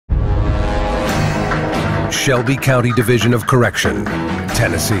Shelby County Division of Correction,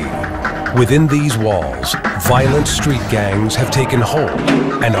 Tennessee. Within these walls, violent street gangs have taken hold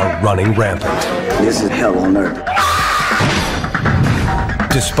and are running rampant. This is hell on earth.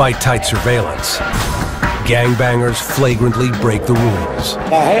 Despite tight surveillance, gangbangers flagrantly break the rules.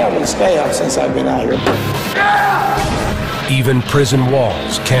 I haven't stayed since I've been out here. Even prison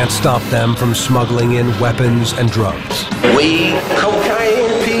walls can't stop them from smuggling in weapons and drugs. Weed,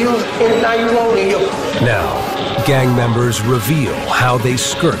 cocaine, pills, anything you want in here. Now, gang members reveal how they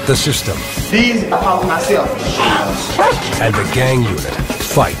skirt the system. These I call myself. And the gang unit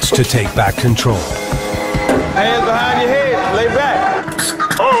fights to take back control. Hands behind your head, lay back.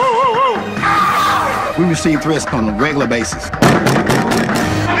 We receive threats on a regular basis.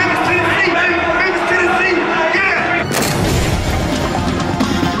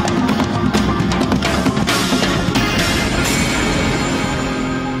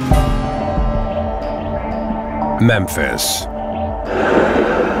 Memphis,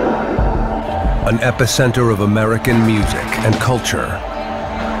 an epicenter of American music and culture.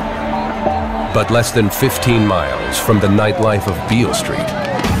 But less than 15 miles from the nightlife of Beale Street,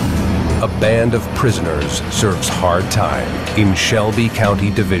 a band of prisoners serves hard time in Shelby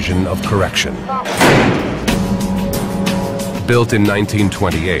County Division of Correction. Built in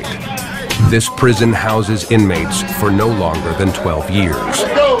 1928, this prison houses inmates for no longer than 12 years. Let's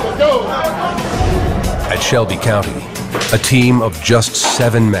go. At Shelby County, a team of just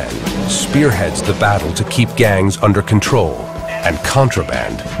 7 men spearheads the battle to keep gangs under control and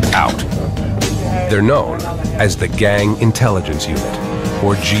contraband out. They're known as the Gang Intelligence Unit,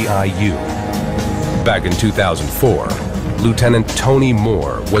 or GIU. Back in 2004, Lieutenant Tony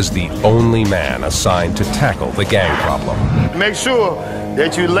Moore was the only man assigned to tackle the gang problem. Make sure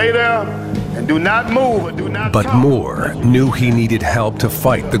that you lay there and do not move or do not But talk. Moore knew he needed help to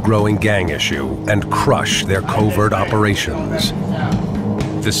fight the growing gang issue and crush their covert operations.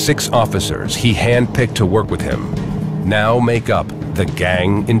 The 6 officers he handpicked to work with him now make up the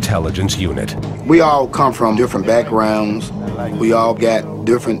Gang Intelligence Unit. We all come from different backgrounds. We all got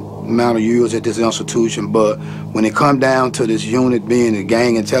different amount of years at this institution, but when it come down to this unit being a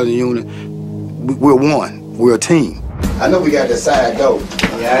Gang Intelligence Unit, we're one. We're a team. I know we got the side door.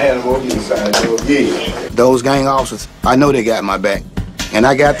 Yeah, I had to move you side door. Yeah. Those gang officers, I know they got my back, and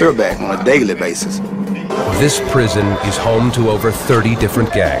I got their back on a daily basis. This prison is home to over 30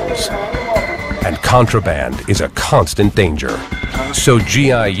 different gangs, and contraband is a constant danger. So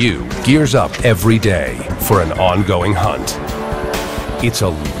GIU gears up every day for an ongoing hunt. It's a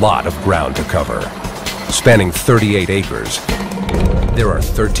lot of ground to cover. Spanning 38 acres, there are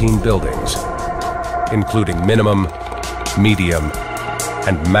 13 buildings, including minimum, medium,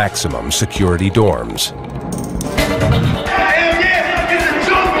 and maximum security dorms.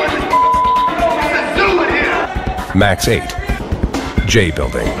 Max 8, J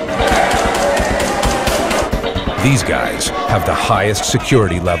Building. These guys have the highest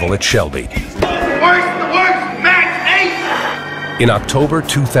security level at Shelby. Max 8! In October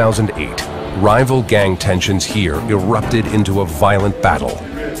 2008, rival gang tensions here erupted into a violent battle.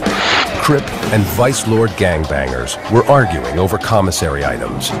 Crip and Vice Lord gangbangers were arguing over commissary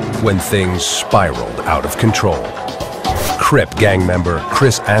items when things spiraled out of control. Crip gang member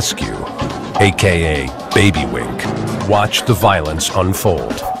Chris Askew, aka Baby Wink, watched the violence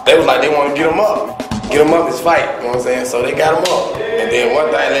unfold. They was like they want to get him up. Get him up, this fight, you know what I'm saying? So they got him up. And then one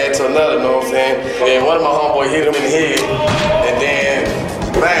thing led to another, you know what I'm saying? And then one of my homeboys hit him in the head, and then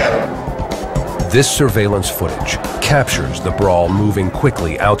bam. This surveillance footage captures the brawl moving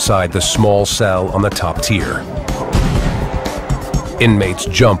quickly outside the small cell on the top tier. Inmates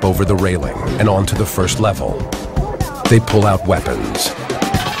jump over the railing and onto the first level. They pull out weapons,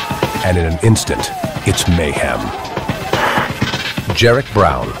 and in an instant, it's mayhem. Jarek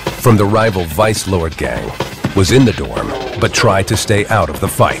Brown, from the rival Vice Lord gang, was in the dorm, but tried to stay out of the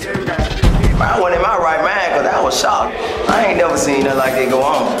fight. I went in my right mind because I was shocked. I ain't never seen nothing like that go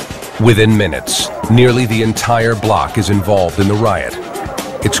on. Within minutes, nearly the entire block is involved in the riot.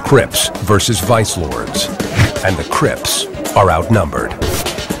 It's Crips versus Vice Lords, and the Crips are outnumbered.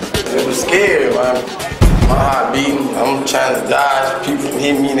 It was scary, man. My heart beating, I'm trying to dodge people from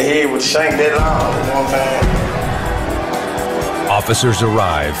hitting me in the head with a shank that long, you know what I'm saying? Officers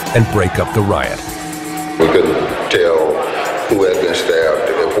arrive and break up the riot. We couldn't tell who had been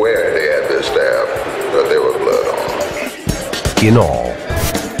stabbed, where they had been stabbed, but there was blood on them. In all,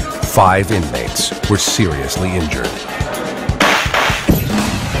 5 inmates were seriously injured.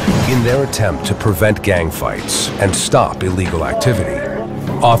 In their attempt to prevent gang fights and stop illegal activity,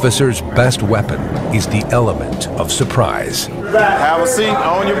 Officers' best weapon is the element of surprise. Have a seat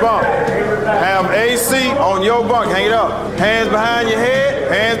on your bunk. Have a seat on your bunk. Hang it up. Hands behind your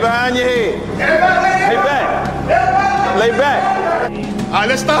head. Hands behind your head. Lay back. Lay back. All right,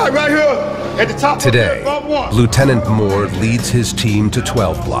 let's start right here at the top. Today, Lieutenant Moore leads his team to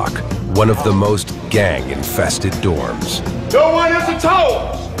 12 Block, one of the most gang-infested dorms. No one is to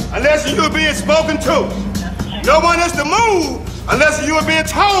talk unless you're being spoken to. No one is to move unless you are being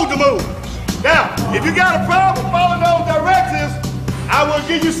told to move. Now, if you got a problem following those directives, I will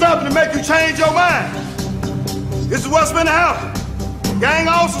give you something to make you change your mind. This is what's gonna happen. Gang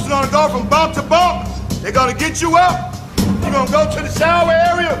officers are gonna go from bump to bump. They're gonna get you up. You're gonna go to the shower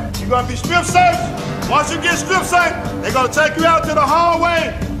area. You're gonna be strip searched. Once you get strip searched, they're gonna take you out to the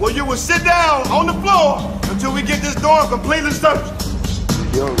hallway where you will sit down on the floor until we get this dorm completely searched.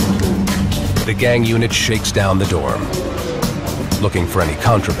 The gang unit shakes down the dorm, looking for any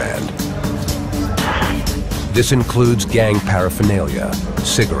contraband. This includes gang paraphernalia,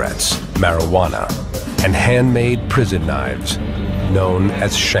 cigarettes, marijuana, and handmade prison knives, known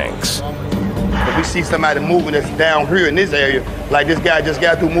as shanks. If we see somebody moving that's down here in this area, like this guy just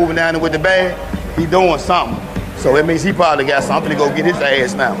got through moving down there with the bag, he doing something. So it means he probably got something to go get his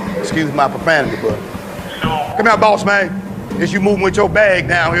ass now. Excuse my profanity, but. Come here, boss man. Is you moving with your bag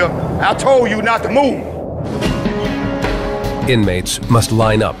down here? I told you not to move. Inmates must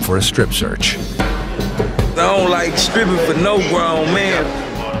line up for a strip search. I don't like stripping for no grown man.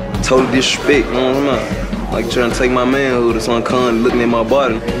 Total disrespect, you know what I'm saying? Like trying to take my manhood or some kind looking at my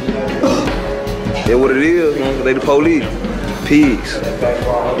body. That's what it is, man. They the police. Pigs.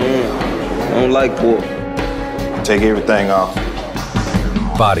 I don't like pork. Take everything off.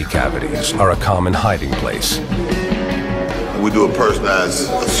 Body cavities are a common hiding place. We do a personalized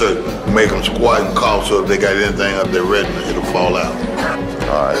search, make them squat and cough, so if they got anything up their retina, it'll fall out.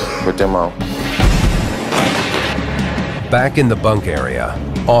 All right, put them on. Back in the bunk area,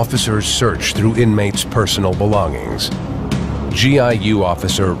 officers search through inmates' personal belongings. GIU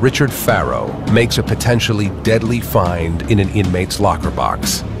officer Richard Farrow makes a potentially deadly find in an inmate's locker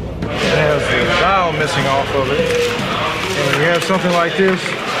box. It has the dial missing off of it. And when you have something like this,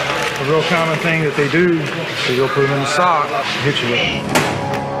 a real common thing that they do is they'll put it in the sock and hit you with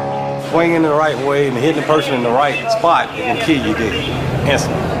it. Swinging the right way and hitting the person in the right spot, it can kill you there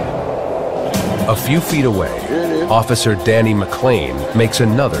instantly. A few feet away, Officer Danny McLean makes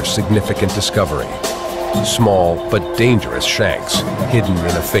another significant discovery. Small but dangerous shanks hidden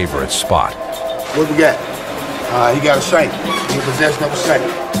in a favorite spot. What we got? He got a shank. He in possession of a shank.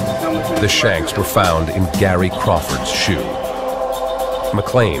 The shanks were found in Gary Crawford's shoe.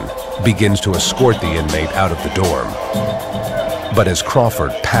 McLean begins to escort the inmate out of the dorm. But as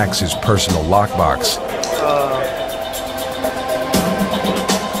Crawford packs his personal lockbox,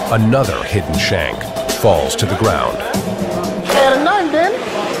 another hidden shank falls to the ground. Had a knife, Danny.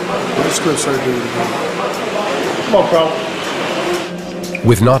 What the script say, dude? Come on, bro.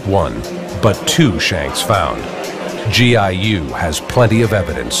 With not one, but two shanks found, GIU has plenty of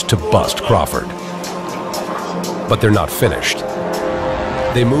evidence to bust Crawford. But they're not finished.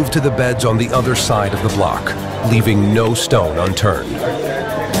 They move to the beds on the other side of the block, leaving no stone unturned.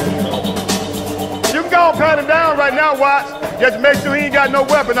 You can go and pat him down right now, Watts. Just make sure he ain't got no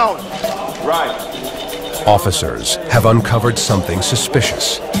weapon on him. Right. Officers have uncovered something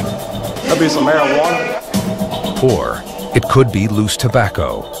suspicious. There'll be some marijuana. Or it could be loose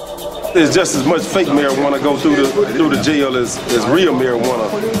tobacco. There's just as much fake marijuana go through the jail as real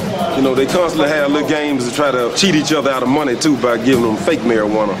marijuana. You know, they constantly have little games to try to cheat each other out of money too by giving them fake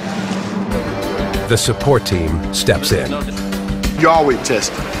marijuana. The support team steps in. You always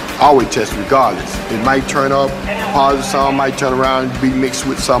test it. Always test it regardless. It might turn up positive, some might turn around and be mixed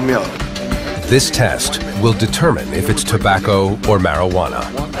with something else. This test will determine if it's tobacco or marijuana.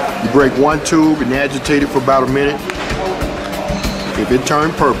 You break one tube and agitate it for about a minute. If it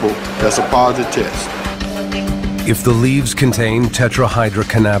turned purple, that's a positive test. If the leaves contain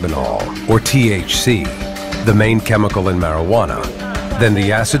tetrahydrocannabinol, or THC, the main chemical in marijuana, then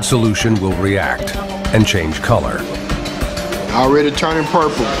the acid solution will react and change color. Already turning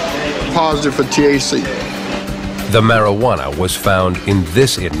purple, positive for THC. The marijuana was found in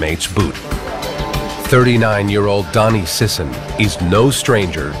this inmate's boot. 39-year-old Donnie Sisson is no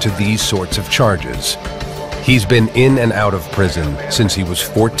stranger to these sorts of charges. He's been in and out of prison since he was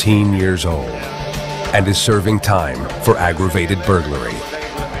 14 years old and is serving time for aggravated burglary.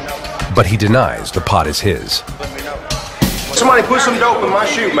 But he denies the pot is his. Somebody put some dope in my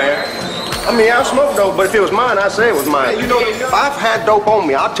shoe, man. I mean, I smoke dope, but if it was mine, I'd say it was mine. You know, if I've had dope on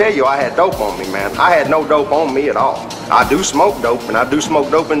me, I'll tell you I had dope on me, man. I had no dope on me at all. I do smoke dope, and I do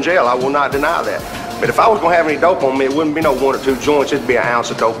smoke dope in jail. I will not deny that. But if I was going to have any dope on me, it wouldn't be no 1 or 2 joints. It'd be an ounce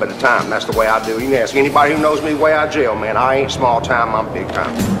of dope at a time. That's the way I do. You can ask anybody who knows me the way I jail, man. I ain't small time, I'm big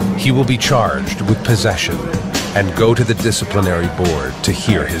time. He will be charged with possession and go to the disciplinary board to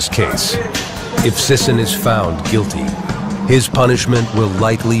hear his case. If Sisson is found guilty, his punishment will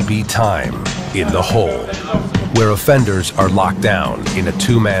likely be time in the hole, where offenders are locked down in a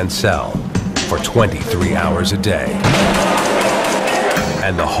 2-man cell for 23 hours a day.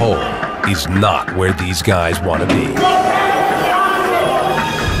 And the hole is not where these guys want to be.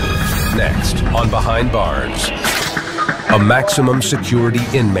 Next, on Behind Bars, a maximum security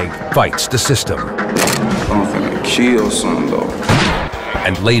inmate fights the system. I'm finna kill some though.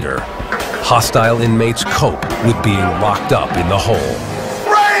 And later, hostile inmates cope with being locked up in the hole.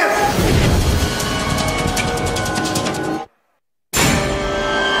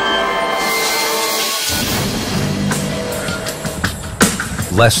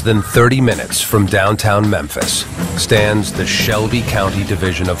 Less than 30 minutes from downtown Memphis stands the Shelby County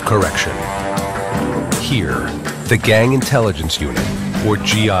Division of Correction. Here, the Gang Intelligence Unit, or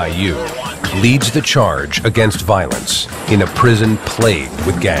GIU, leads the charge against violence in a prison plagued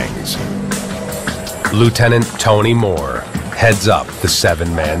with gangs. Lieutenant Tony Moore heads up the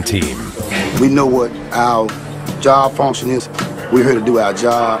 7-man team. We know what our job function is. We're here to do our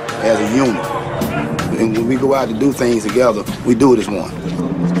job as a unit. And when we go out to do things together, we do it as one.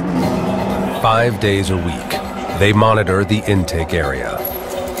 5 days a week, they monitor the intake area.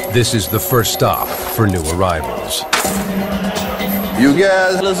 This is the first stop for new arrivals. You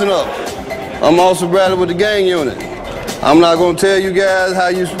guys, listen up. I'm Officer Bradley with the gang unit. I'm not gonna tell you guys how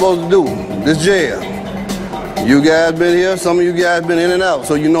you're supposed to do this jail. You guys been here, some of you guys been in and out,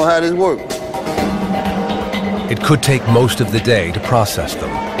 so you know how this works. It could take most of the day to process them.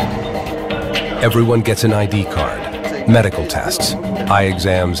 Everyone gets an ID card, medical tests, eye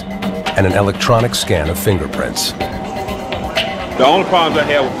exams, and an electronic scan of fingerprints. The only problems I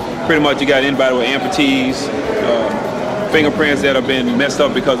have, pretty much you got anybody with amputees, fingerprints that have been messed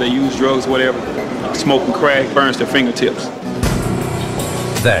up because they use drugs, whatever, smoking crack, burns their fingertips.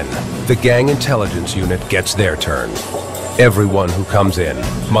 Then, the Gang Intelligence Unit gets their turn. Everyone who comes in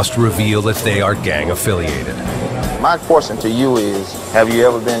must reveal if they are gang affiliated. My question to you is, have you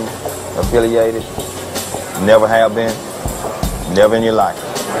ever been affiliated? Never have been? Never in your life?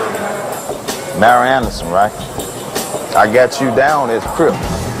 Mary Anderson, right? I got you down as Crip.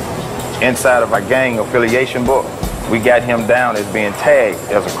 Inside of our gang affiliation book, we got him down as being tagged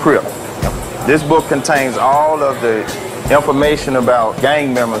as a Crip. This book contains all of the information about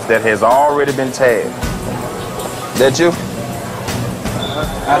gang members that has already been tagged. That you?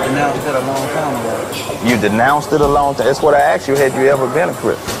 I denounced it a long time ago. You denounced it a long time? That's what I asked you, had you ever been a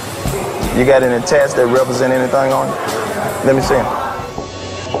Crip? You got any tats that represent anything on you? Let me see them.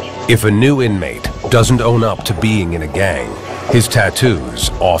 If a new inmate doesn't own up to being in a gang, his tattoos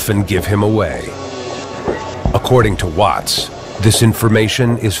often give him away. According to Watts, this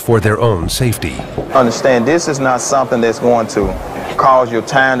information is for their own safety. Understand, this is not something that's going to cause your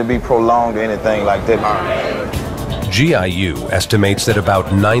time to be prolonged or anything like that. GIU estimates that about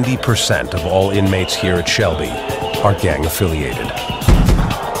 90% of all inmates here at Shelby are gang affiliated.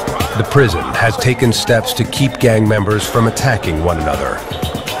 The prison has taken steps to keep gang members from attacking one another.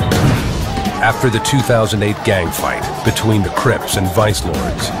 After the 2008 gang fight between the Crips and Vice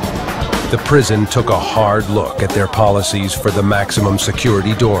Lords, the prison took a hard look at their policies for the maximum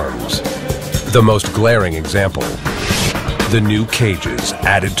security dorms. The most glaring example, the new cages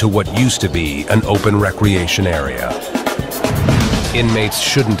added to what used to be an open recreation area. Inmates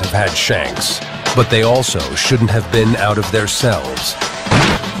shouldn't have had shanks, but they also shouldn't have been out of their cells.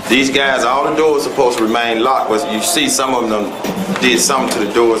 These guys, all the doors are supposed to remain locked, but you see some of them did something to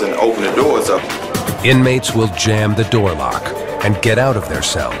the doors and opened the doors up. Inmates will jam the door lock and get out of their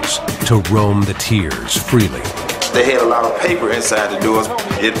cells to roam the tiers freely. They had a lot of paper inside the doors.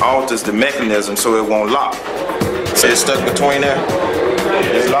 It alters the mechanism so it won't lock. So it's stuck between there.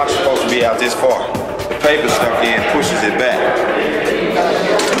 This lock's supposed to be out this far. The paper stuck in pushes it back.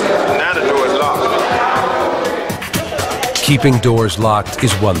 Now the door is locked. Keeping doors locked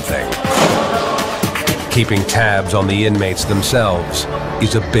is one thing. Keeping tabs on the inmates themselves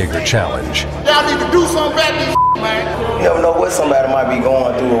is a bigger challenge. Y'all need to do something about this, man. You never know what somebody might be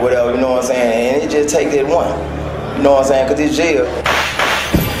going through or whatever, you know what I'm saying? And it just take that one, you know what I'm saying? Because it's jail.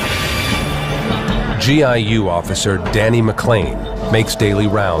 GIU officer Danny McLean makes daily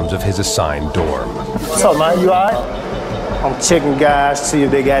rounds of his assigned dorm. What's up, man? You all right? I'm checking guys to see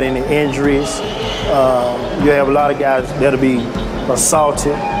if they got any injuries. You have a lot of guys that'll be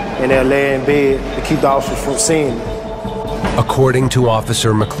assaulted and they'll lay in bed to keep the officers from seeing it. According to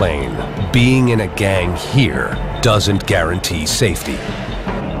Officer McLean, being in a gang here doesn't guarantee safety.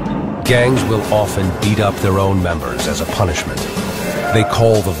 Gangs will often beat up their own members as a punishment. They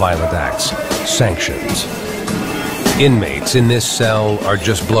call the violent acts sanctions. Inmates in this cell are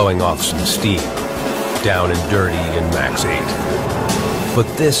just blowing off some steam, down and dirty in Max 8. But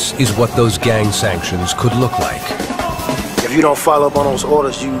this is what those gang sanctions could look like. If you don't follow up on those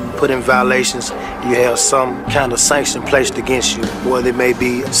orders, you put in violations, you have some kind of sanction placed against you. Whether it may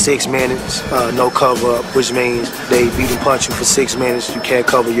be 6 minutes, no cover up, which means they beat and punch you for 6 minutes, you can't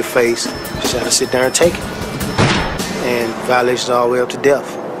cover your face. You just have to sit there and take it. And violations all the way up to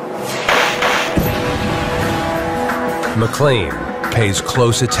death. McLean pays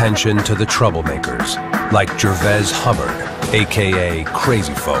close attention to the troublemakers, like Gervais Hubbard, aka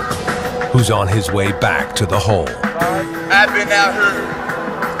Crazy Folk, who's on his way back to the hole. I've been out here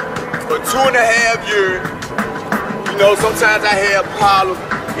for 2.5 years. You know, sometimes I have problems,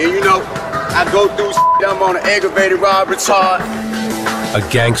 and you know, I go through shit. I'm on an aggravated robbery charge. A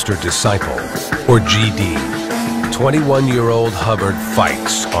gangster disciple, or GD. 21-year-old Hubbard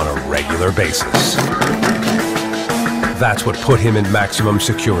fights on a regular basis. That's what put him in maximum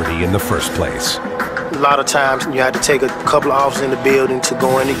security in the first place. A lot of times you had to take a couple of officers in the building to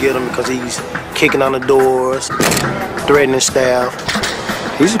go in and get him because he's kicking on the doors, threatening staff.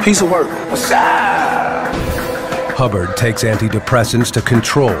 He's a piece of work. Hubbard takes antidepressants to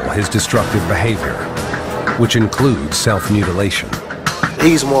control his destructive behavior, which includes self-mutilation.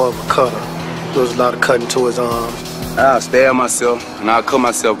 He's more of a cutter. There's a lot of cutting to his arms. I'll stab myself, and I'll cut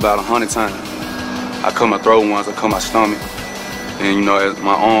myself about 100 times. I cut my throat once, I cut my stomach. And, you know, as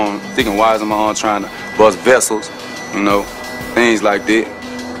my arm, thinking wise in my arm, trying to bust vessels, you know, things like that.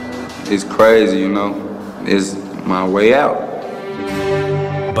 It's crazy, you know. It's my way out.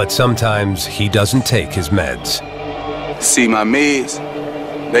 But sometimes he doesn't take his meds. See, my meds,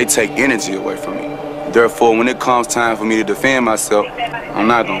 they take energy away from me. Therefore, when it comes time for me to defend myself, I'm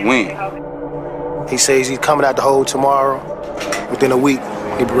not gonna win. He says he's coming out the hole tomorrow. Within a week,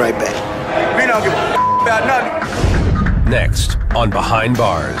 he'll be right back. We don't give a about nothing. Next, on Behind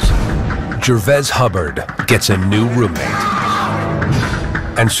Bars, Gervais Hubbard gets a new roommate.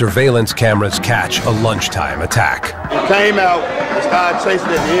 And surveillance cameras catch a lunchtime attack. He came out and started chasing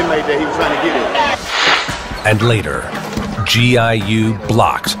at the inmate that he was trying to get at. And later, GIU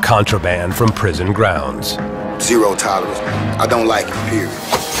blocks contraband from prison grounds. Zero tolerance. I don't like it, period.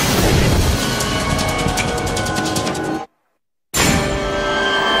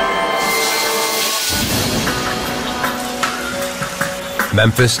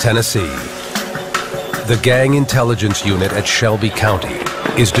 Memphis, Tennessee. The gang intelligence unit at Shelby County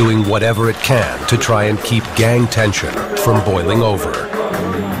is doing whatever it can to try and keep gang tension from boiling over.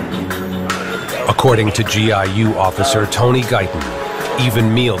 According to GIU officer Tony Guyton,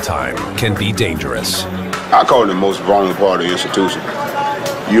 even mealtime can be dangerous. I call it the most vulnerable part of the institution.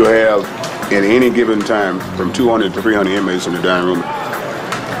 You have, at any given time, from 200 to 300 inmates in the dining room.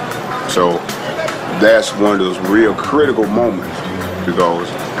 So that's one of those real critical moments because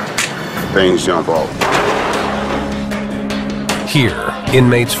things jump off. Here,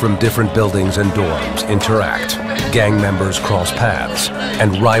 inmates from different buildings and dorms interact, gang members cross paths,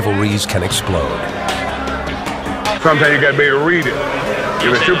 and rivalries can explode. Sometimes you gotta be able to read it.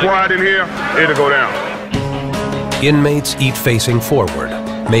 If it's too quiet in here, it'll go down. Inmates eat facing forward,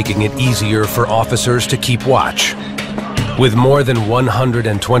 making it easier for officers to keep watch. With more than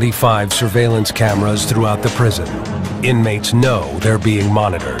 125 surveillance cameras throughout the prison, inmates know they're being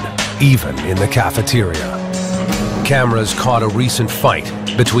monitored, even in the cafeteria. Cameras caught a recent fight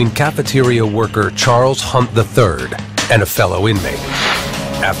between cafeteria worker Charles Hunt III and a fellow inmate.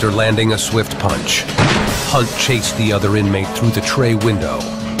 After landing a swift punch, Hunt chased the other inmate through the tray window,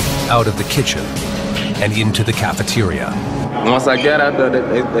 out of the kitchen, and into the cafeteria. Once I got out there,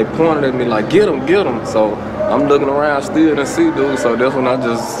 they pointed at me like, get him, get him. So I'm looking around still didn't see dude, so that's when I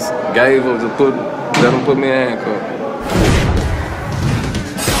just gave him to let him put me in handcuffs.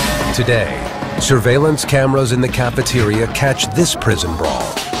 Today, surveillance cameras in the cafeteria catch this prison brawl,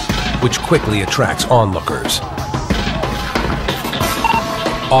 which quickly attracts onlookers.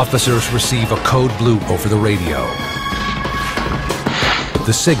 Officers receive a code blue over the radio,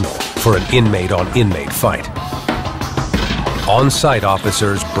 the signal for an inmate-on-inmate fight. On-site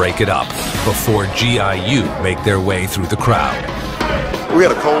officers break it up before GIU make their way through the crowd. We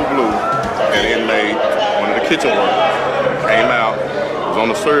had a code blue, an inmate, one of the kitchen workers, came out, was on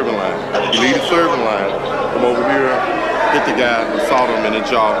the serving line. He leave the serving line, come over here, hit the guy, assault him in the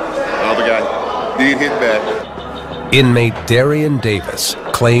jaw. The other guy did hit back. Inmate Darian Davis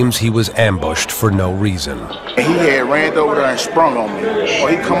claims he was ambushed for no reason. He had ran over there and sprung on me. Or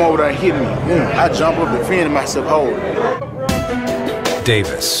he come over there and hit me. I jump up, defending myself, hold.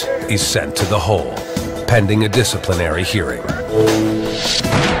 Davis is sent to the hole, pending a disciplinary hearing.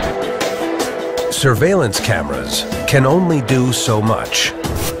 Surveillance cameras can only do so much.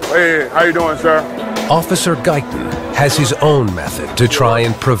 Hey, how you doing, sir? Officer Guyton has his own method to try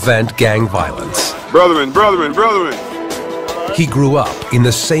and prevent gang violence. Brethren. He grew up in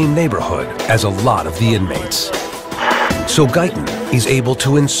the same neighborhood as a lot of the inmates. So Guyton is able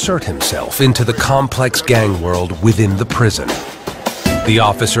to insert himself into the complex gang world within the prison. The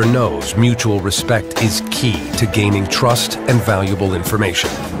officer knows mutual respect is key to gaining trust and valuable information.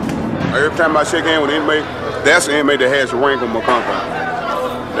 Every time I shake hands with an inmate, that's the inmate that has the rank on my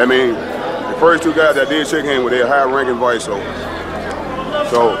compound. I mean, the first two guys that did shake hands with, they're high-ranking vice, so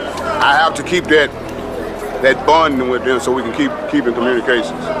I have to keep that bonding with them so we can keep in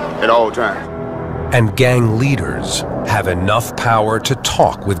communications at all times. And gang leaders have enough power to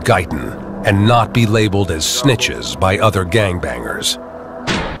talk with Guyton and not be labeled as snitches by other gangbangers.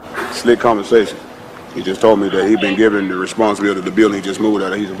 Slick conversation. He just told me that he'd been given the responsibility of the building he just moved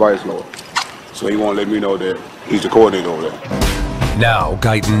out of. He's a vice lord. So he won't let me know that he's the coordinator over there. Now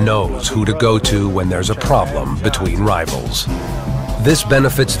Guyton knows who to go to when there's a problem between rivals. This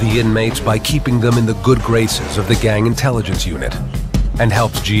benefits the inmates by keeping them in the good graces of the Gang Intelligence Unit and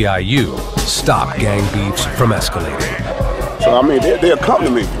helps GIU stop gang beefs from escalating. So, I mean, they'll come to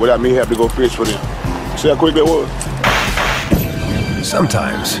me without me having to go fish for them. See how quick that was?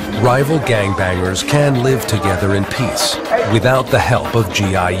 Sometimes, rival gangbangers can live together in peace without the help of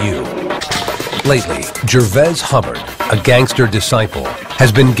GIU. Lately, Gervais Hubbard, a gangster disciple,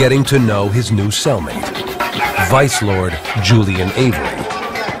 has been getting to know his new cellmate, Vice Lord Julian Avery.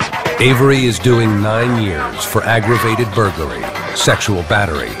 Avery is doing 9 years for aggravated burglary, sexual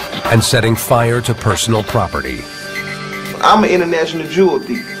battery, and setting fire to personal property. I'm an international jewel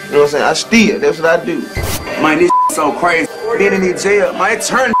thief. You know what I'm saying? I steal. That's what I do. Man, this so crazy. Being in the jail, man, it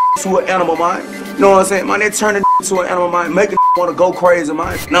turned to an animal, man. You know what I'm saying? Man, it turned to an animal, man. Make a want to go crazy,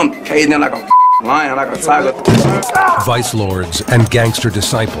 man. And I'm caging in like a lion, like a tiger. Vice lords and gangster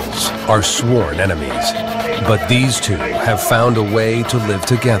disciples are sworn enemies. But these two have found a way to live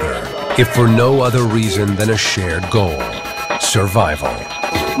together, if for no other reason than a shared goal: survival.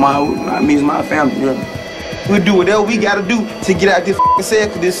 My family, you know? We'll do whatever we gotta do to get out this cell,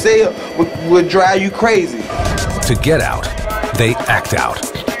 because this cell will drive you crazy. To get out, they act out.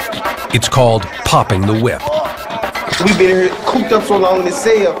 It's called popping the whip. We've been here cooped up so long in this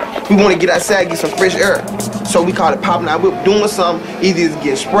cell, we want to get outside and get some fresh air. So we call it popping our whip, doing something, either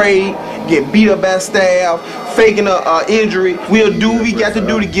getting sprayed, getting beat up by staff, faking an injury. We'll do what we got to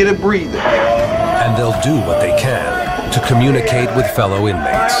do to get a breather. And they'll do what they can to communicate with fellow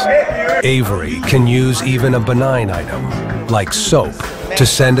inmates. Avery can use even a benign item, like soap, to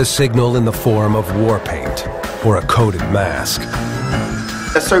send a signal in the form of war paint or a coded mask.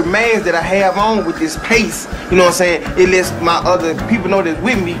 A certain mask that I have on with this paste, you know what I'm saying, it lets my other people know that's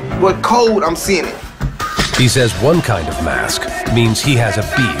with me what code I'm sending. He says one kind of mask means he has a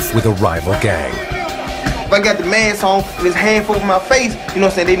beef with a rival gang. If I got the mask on and it's handful over my face, you know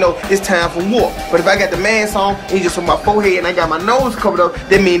what I'm saying, they know it's time for war. But if I got the mask on and it's just on my forehead and I got my nose covered up,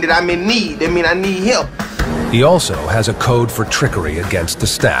 that means that I'm in need. That means I need help. He also has a code for trickery against the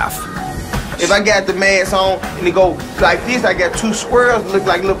staff. If I got the mask on and it go like this, I got two squirrels that look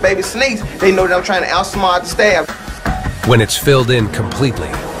like little baby snakes, they know that I'm trying to outsmart the staff. When it's filled in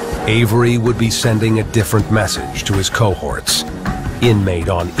completely, Avery would be sending a different message to his cohorts. Inmate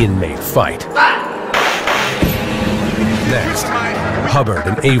on inmate fight. Next, Hubbard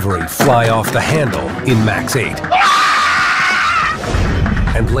and Avery fly off the handle in Max 8.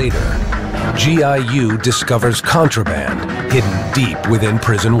 And later, GIU discovers contraband hidden deep within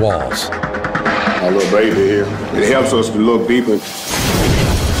prison walls. My little baby here, it helps us to look deeper.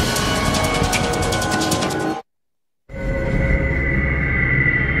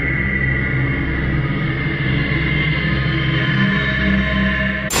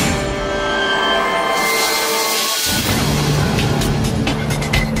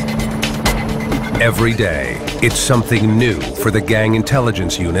 Every day, it's something new for the Gang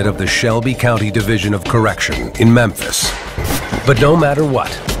Intelligence Unit of the Shelby County Division of Correction in Memphis. But no matter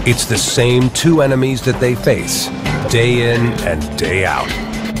what, it's the same two enemies that they face, day in and day out: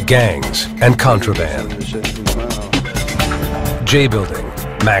 gangs and contraband. J Building,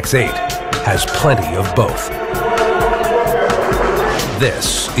 Max 8, has plenty of both.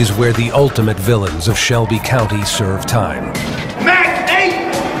 This is where the ultimate villains of Shelby County serve time. Max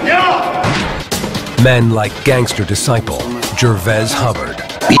 8, yeah! Men like gangster disciple Gervais Hubbard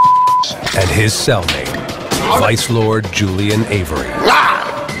and his cellmate, Vice Lord Julian Avery.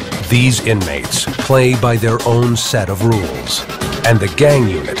 These inmates play by their own set of rules, and the gang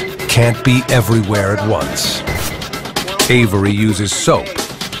unit can't be everywhere at once. Avery uses soap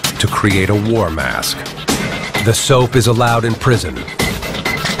to create a war mask. The soap is allowed in prison,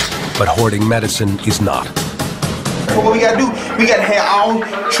 but hoarding medicine is not. What we gotta do, we gotta have all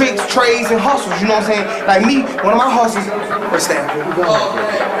tricks, trades, and hustles, you know what I'm saying? Like me, one of my hustles, what's that?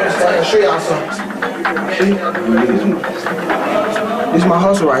 I'll show y'all something. This is my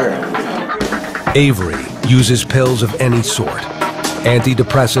hustle right here. Avery uses pills of any sort,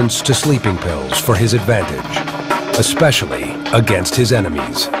 antidepressants to sleeping pills for his advantage, especially against his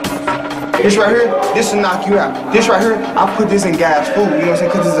enemies. This right here, this will knock you out. This right here, I put this in guys' food, you know what I'm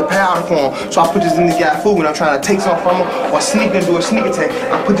saying? Because it's a powder form. So I put this in the guy's food when I'm trying to take something from them or sneak and do a sneak attack.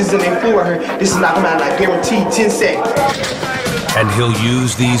 I put this in their food right here. This is knocking out, like guaranteed 10 seconds. And he'll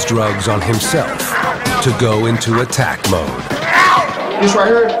use these drugs on himself to go into attack mode. This right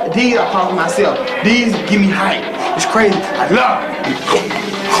here, these I pop for myself. These give me hype. It's crazy. I love it.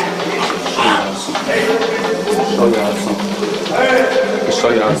 Show y'all something. Show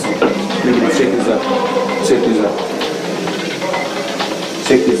y'all something. Look at me, check this out. Check this out.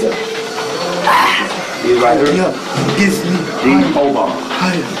 Check this out. This right here. Yeah, this me. These over.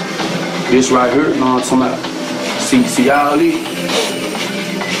 This right here, no, I'm talking about. See y'all these?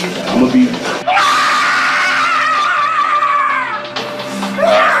 I'ma be.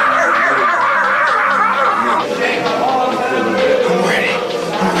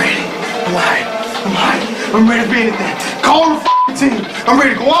 I'm ready to be anything. Call the f***ing team. I'm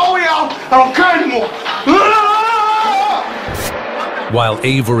ready to go all the way out. I don't care anymore. While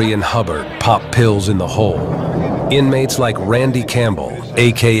Avery and Hubbard pop pills in the hole, inmates like Randy Campbell,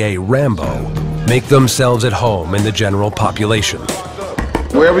 aka Rambo, make themselves at home in the general population.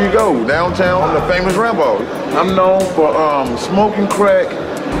 Wherever you go, downtown, I'm the famous Rambo. I'm known for smoking crack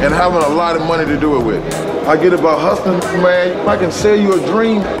and having a lot of money to do it with. I get about hustling, man. If I can sell you a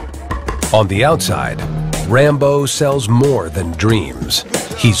dream. On the outside, Rambo sells more than dreams.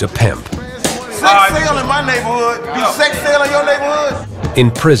 He's a pimp. Sex sale in my neighborhood. Be sex sale in your neighborhood.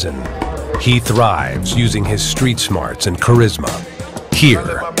 In prison, he thrives using his street smarts and charisma.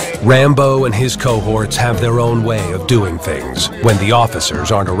 Here, Rambo and his cohorts have their own way of doing things when the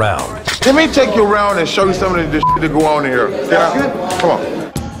officers aren't around. Let me take you around and show you some of the shit that go on here. Come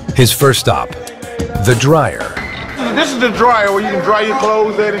on. His first stop, the dryer. This is the dryer where you can dry your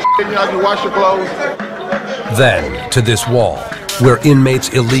clothes at and shit, you know, you wash your clothes. Then to this wall, where inmates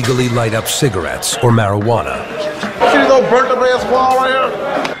illegally light up cigarettes or marijuana. See this old burnt up ass wall right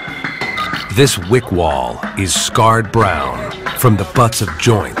here? This wick wall is scarred brown from the butts of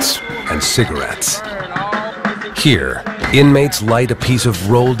joints and cigarettes. Here, inmates light a piece of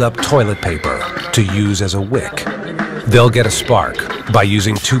rolled up toilet paper to use as a wick. They'll get a spark by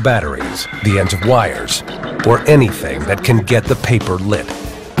using 2 batteries, the ends of wires, or anything that can get the paper lit.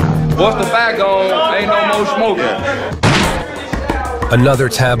 Once the fire goes, ain't no more smoking. Another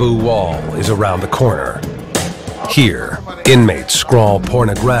taboo wall is around the corner. Here, inmates scrawl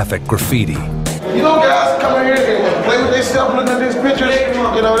pornographic graffiti. You know, guys come in here and play with themselves looking at these pictures.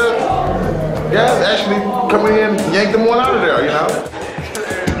 You know, guys actually come in here and yank them one out of there, you know?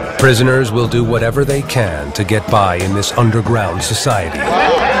 Prisoners will do whatever they can to get by in this underground society.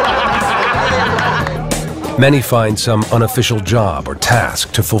 Many find some unofficial job or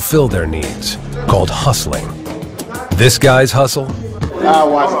task to fulfill their needs, called hustling. This guy's hustle? I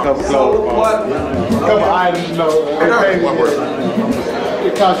watch a couple clothes, a couple items, you know.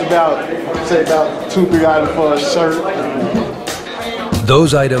 It costs about, say, about 2-3 items for a shirt.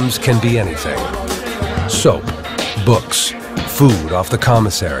 Those items can be anything. Soap, books, food off the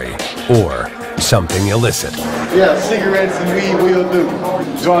commissary, or something illicit. Yeah, cigarettes and weed will do.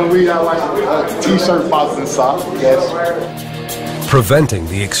 Joint weed, I like t-shirt boxes and socks, yes. Preventing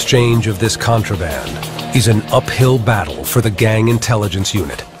the exchange of this contraband is an uphill battle for the gang intelligence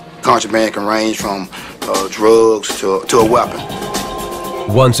unit. Contraband can range from drugs to a weapon.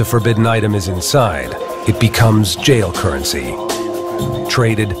 Once a forbidden item is inside, it becomes jail currency.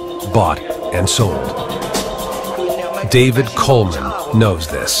 Traded, bought, and sold. David Coleman knows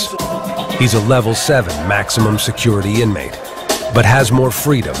this. He's a level 7 maximum security inmate, but has more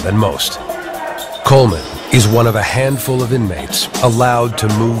freedom than most. Coleman is one of a handful of inmates allowed to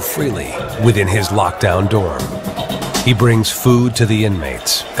move freely within his lockdown dorm. He brings food to the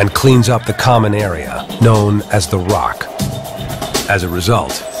inmates and cleans up the common area known as the Rock. As a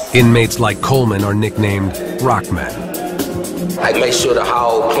result, inmates like Coleman are nicknamed Rockmen. I make sure the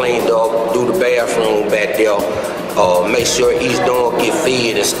hall cleaned up, do the bathroom back there, make sure each dog get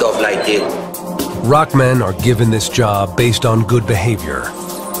fed and stuff like that. Rockmen are given this job based on good behavior.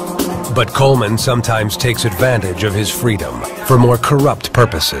 But Coleman sometimes takes advantage of his freedom for more corrupt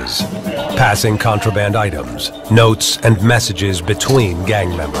purposes, passing contraband items, notes, and messages between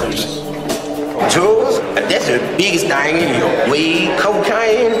gang members. Drugs, that's the biggest thing in here. Weed,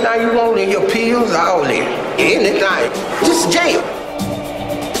 cocaine, anything you want in your pills, all that. Anything. Just jail.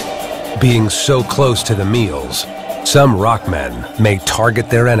 Being so close to the meals, some rockmen may target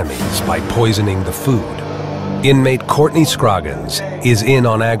their enemies by poisoning the food. Inmate Courtney Scroggins is in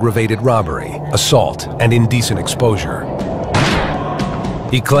on aggravated robbery, assault, and indecent exposure.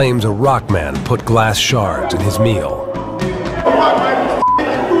 He claims a rockman put glass shards in his meal.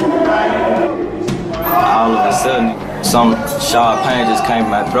 All of a sudden, some sharp pain just came to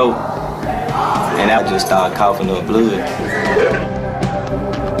my throat, and I just started coughing up blood.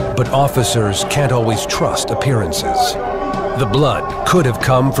 But officers can't always trust appearances. The blood could have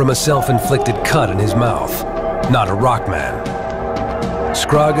come from a self-inflicted cut in his mouth, not a rockman.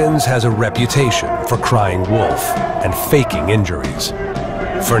 Scroggins has a reputation for crying wolf and faking injuries.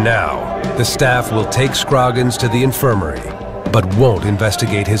 For now, the staff will take Scroggins to the infirmary, but won't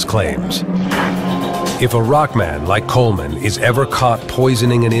investigate his claims. If a rockman like Coleman is ever caught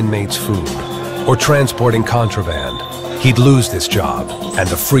poisoning an inmate's food or transporting contraband, he'd lose this job and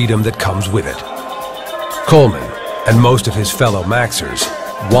the freedom that comes with it. Coleman and most of his fellow Maxers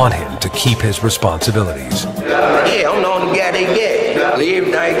want him to keep his responsibilities. Yeah, I'm the only guy they get.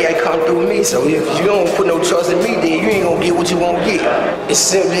 Everything got come through me, so if you don't put no trust in me, then you ain't gonna get what you want to get. It's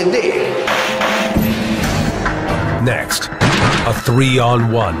simply that. Next, a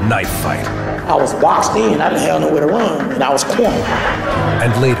 3-on-1 knife fight. I was boxed in, I didn't have nowhere to run, and I was cornered.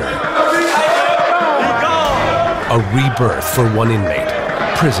 And later, a rebirth for one inmate,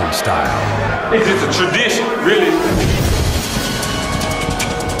 prison style. It's just a tradition, really.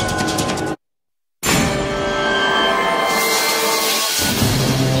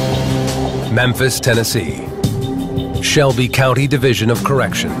 Memphis, Tennessee. Shelby County Division of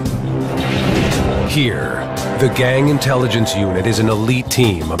Correction. Here, the Gang Intelligence Unit is an elite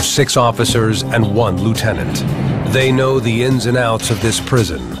team of 6 officers and 1 lieutenant. They know the ins and outs of this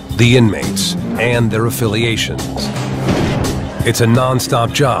prison, the inmates, and their affiliations. It's a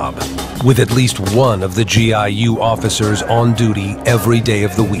non-stop job, with at least one of the GIU officers on duty every day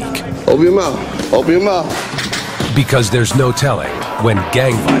of the week. Open your mouth. Open your mouth. Because there's no telling when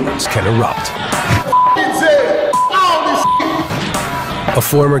gang violence can erupt. A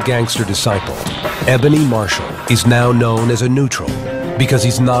former gangster disciple, Ebony Marshall, is now known as a neutral because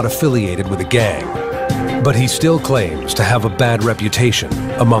he's not affiliated with a gang. But he still claims to have a bad reputation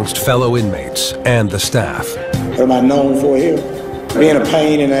amongst fellow inmates and the staff. What am I known for here? Being a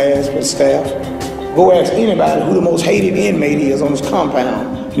pain in the ass for the staff. Go ask anybody who the most hated inmate is on this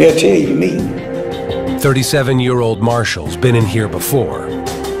compound. They'll tell you me. 37-year-old Marshall's been in here before,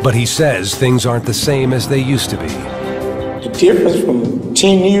 but he says things aren't the same as they used to be. The difference from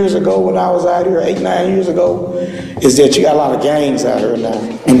 10 years ago when I was out here, 8, 9 years ago, is that you got a lot of gangs out here now.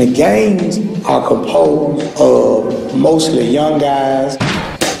 And the gangs are composed of mostly young guys.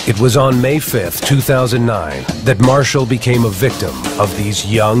 It was on May 5th, 2009, that Marshall became a victim of these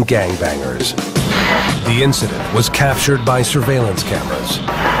young gangbangers. The incident was captured by surveillance cameras.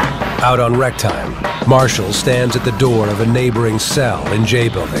 Out on rec time, Marshall stands at the door of a neighboring cell in J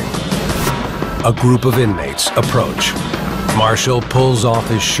Building. A group of inmates approach. Marshall pulls off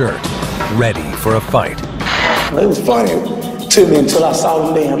his shirt, ready for a fight. It was funny to me until I saw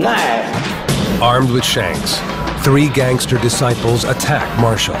them damn knives. Armed with shanks, 3 gangster disciples attack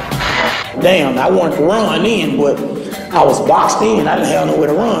Marshall. Damn, I wanted to run in, but I was boxed in, I didn't have nowhere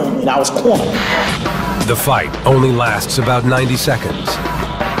to run, and I was cornered. The fight only lasts about 90 seconds,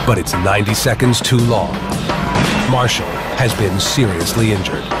 but it's 90 seconds too long. Marshall has been seriously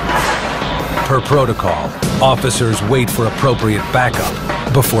injured. Per protocol, officers wait for appropriate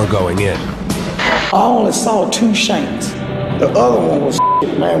backup before going in. I only saw 2 shanks. The other one was,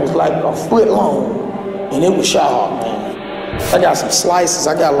 man, was like a foot long, and it was sharp, man. I got some slices.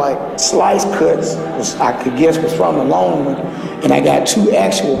 I got like slice cuts, which I could guess was from the long one, and I got 2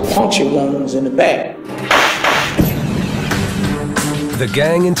 actual puncture wounds in the back. The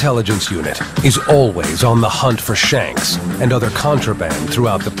Gang Intelligence Unit is always on the hunt for shanks and other contraband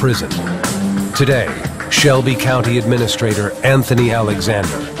throughout the prison. Today, Shelby County Administrator Anthony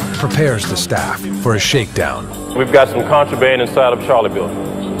Alexander prepares the staff for a shakedown. We've got some contraband inside of Charlie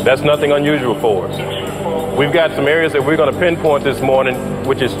Building. That's nothing unusual for us. We've got some areas that we're going to pinpoint this morning,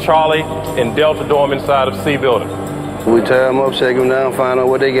 which is Charlie and Delta Dorm inside of C Building. We tie them up, shake them down, find out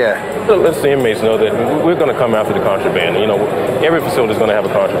what they got. Let the inmates know that we're going to come after the contraband. You know, every facility is going to have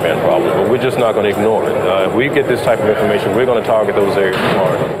a contraband problem, but we're just not going to ignore it. If we get this type of information, we're going to target those areas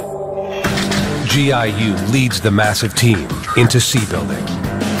hard. GIU leads the massive team into C building.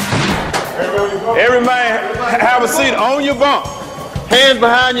 Every man have a seat on your bunk. Hands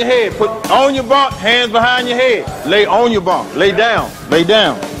behind your head. Put on your bunk, hands behind your head. Lay on your bunk. Lay down. Lay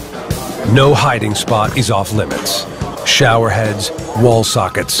down. No hiding spot is off limits. Shower heads, wall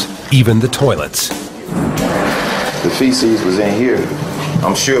sockets, even the toilets. The feces was in here.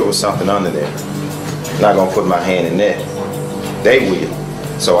 I'm sure it was something under there. Not gonna put my hand in there. They will.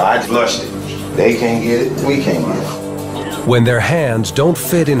 So I flushed it. They can't get it, we can't get it. When their hands don't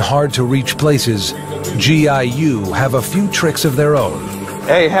fit in hard-to-reach places, GIU have a few tricks of their own.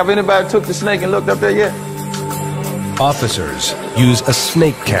 Hey, have anybody took the snake and looked up there yet? Officers use a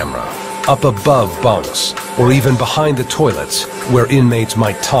snake camera up above bunks or even behind the toilets where inmates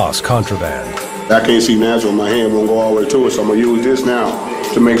might toss contraband. I can't see natural. My hand won't go all the way to it, so I'm going to use this now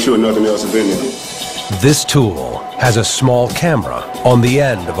to make sure nothing else is in there. This tool has a small camera on the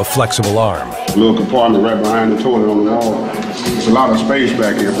end of a flexible arm. A little compartment right behind the toilet on the wall. There's a lot of space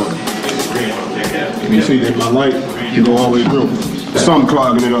back here, but you see that my light can go all the way through. There's something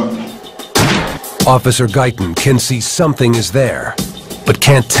clogging it up. Officer Guyton can see something is there, but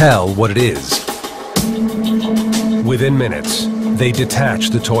can't tell what it is. Within minutes, they detach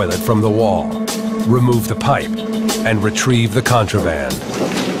the toilet from the wall, remove the pipe, and retrieve the contraband.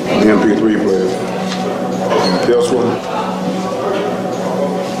 MP3 player. This one.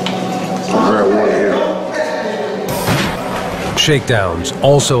 Grab one here. Shakedowns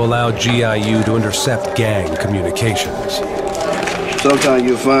also allow GIU to intercept gang communications. Sometimes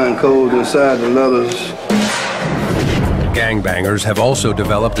you'll find codes inside the letters. Gangbangers have also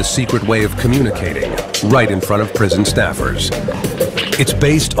developed a secret way of communicating right in front of prison staffers. It's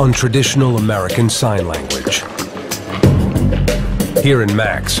based on traditional American Sign Language. Here in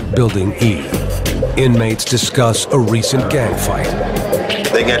Max, Building E, inmates discuss a recent gang fight.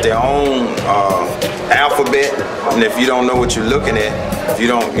 They got their own alphabet, and if you don't know what you're looking at, if you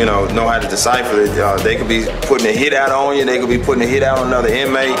don't know how to decipher it, they could be putting a hit out on you, they could be putting a hit out on another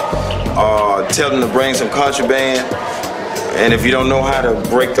inmate, tell them to bring some contraband. And if you don't know how to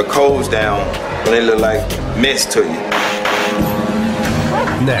break the codes down, they look like mess to you.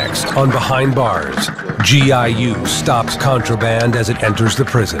 Next, on Behind Bars, GIU stops contraband as it enters the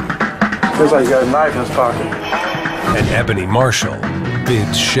prison. Looks like he got a knife in his pocket. And Ebony Marshall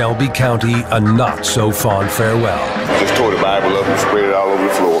bids Shelby County a not-so-fond farewell. Just tore the Bible up and spread it all over the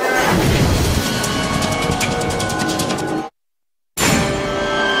floor.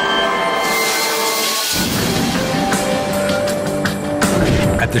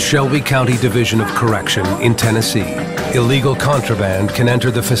 At the Shelby County Division of Correction in Tennessee, illegal contraband can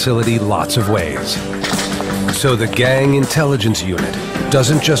enter the facility lots of ways. So the Gang Intelligence Unit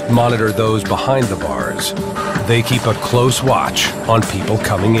doesn't just monitor those behind the bars, they keep a close watch on people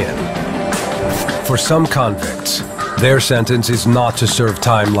coming in. For some convicts, their sentence is not to serve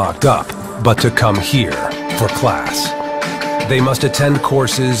time locked up, but to come here for class. They must attend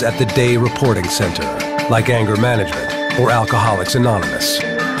courses at the Day Reporting Center, like anger management or Alcoholics Anonymous.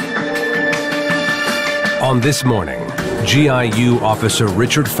 On this morning, GIU Officer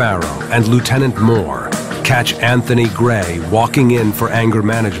Richard Farrow and Lieutenant Moore catch Anthony Gray walking in for anger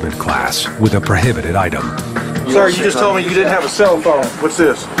management class with a prohibited item. Sir, you just told me you didn't have a cell phone. What's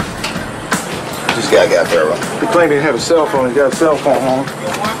this? This guy got Farrow. He claimed he didn't have a cell phone. He got a cell phone on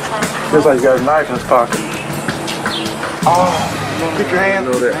him. Looks like he got a knife in his pocket. Oh, get your hands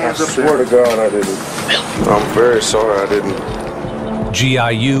up. I swear to God I didn't. I'm very sorry I didn't.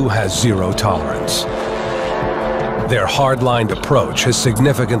 GIU has zero tolerance. Their hard-lined approach has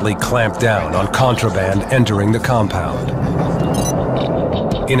significantly clamped down on contraband entering the compound.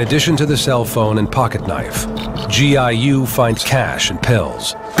 In addition to the cell phone and pocket knife, GIU finds cash and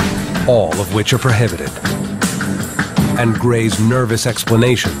pills, all of which are prohibited. And Gray's nervous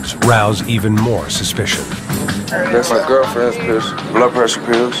explanations rouse even more suspicion. That's my girlfriend's pills, blood pressure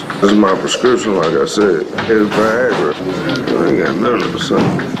pills. This is my prescription, like I said. It's Viagra. I ain't got none of the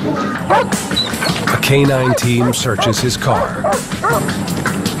something. A canine team searches his car.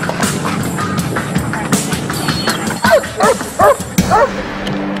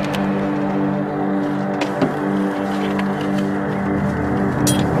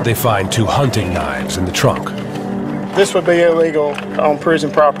 They find 2 hunting knives in the trunk. This would be illegal on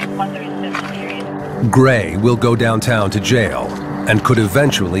prison property. Gray will go downtown to jail and could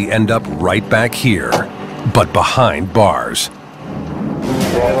eventually end up right back here, but behind bars.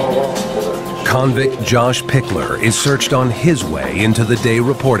 Convict Josh Pickler is searched on his way into the day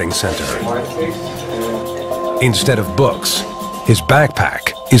reporting center. Instead of books, his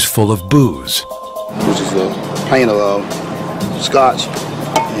backpack is full of booze. Which is a pint of scotch,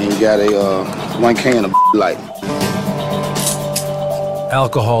 and you got a 1 can of Light.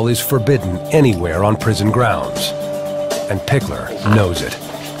 Alcohol is forbidden anywhere on prison grounds, and Pickler knows it.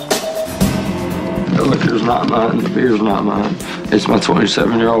 The liquor's not mine, the beer's not mine. It's my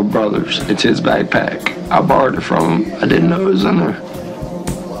 27-year-old brother's. It's his backpack. I borrowed it from him. I didn't know it was in there.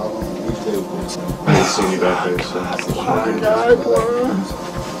 I didn't see you back there, so.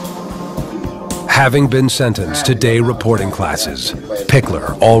 Having been sentenced to day reporting classes,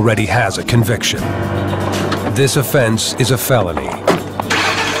 Pickler already has a conviction. This offense is a felony.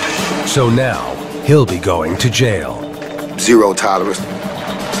 So now, he'll be going to jail. Zero tolerance.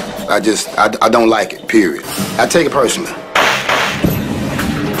 I don't like it, period. I take it personally.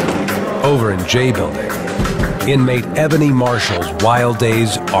 Over in J Building, inmate Ebony Marshall's wild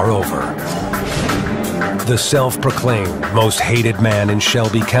days are over. The self-proclaimed most hated man in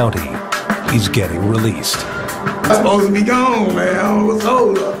Shelby County is getting released. I'm supposed to be gone, man. I don't know what's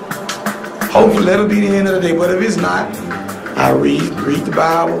hold up. Hopefully that'll be the end of the day, but if it's not, I read the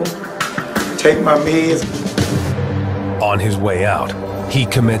Bible, take my meds. On his way out, he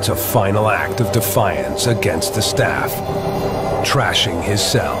commits a final act of defiance against the staff, trashing his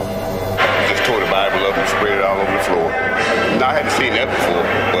cell. Just tore the Bible up and spread it all over the floor. Now, I hadn't seen that before,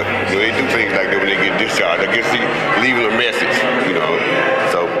 but they do things like that when they get discharged. I guess he's leaving a message, you know.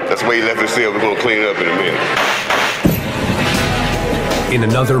 So that's the way he left his cell. We're going to clean it up in a minute. In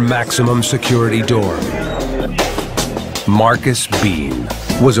another maximum security dorm, Marcus Bean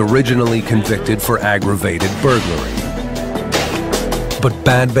was originally convicted for aggravated burglary. But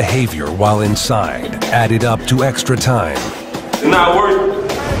bad behavior while inside added up to extra time. Not worth.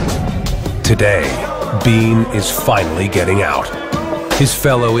 Today, Bean is finally getting out. His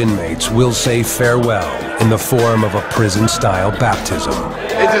fellow inmates will say farewell in the form of a prison-style baptism.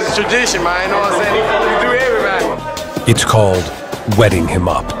 It's just a tradition, man, you know what I'm saying? You do everybody. It's called wedding him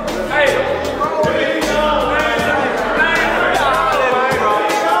up.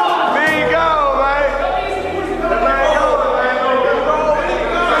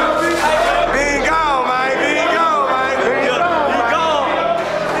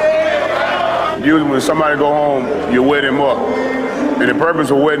 Usually when somebody go home, you wet him up. And the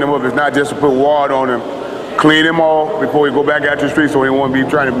purpose of wetting him up is not just to put water on him, clean him off before he go back out to the street so he won't be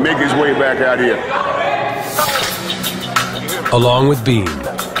trying to make his way back out here. Along with Bean,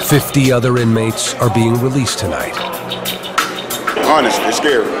 50 other inmates are being released tonight. Honestly, it's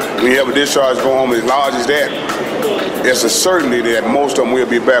scary. When you have a discharge go home as large as that, it's a certainty that most of them will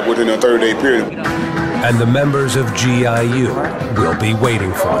be back within a 30-day period. And the members of GIU will be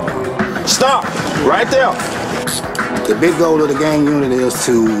waiting for them. Stop! Right there! The big goal of the gang unit is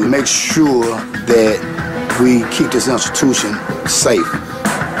to make sure that we keep this institution safe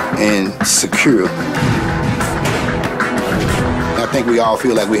and secure. I think we all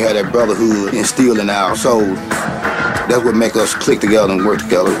feel like we have that brotherhood instilled in our souls. That's what makes us click together and work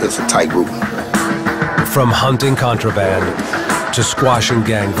together. It's a tight group. From hunting contraband to squashing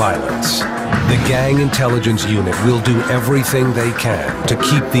gang violence, the Gang Intelligence Unit will do everything they can to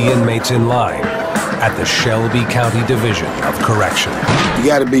keep the inmates in line at the Shelby County Division of Correction. You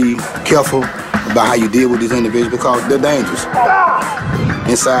got to be careful about how you deal with these individuals because they're dangerous.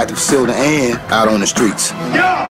 Inside the facility and out on the streets.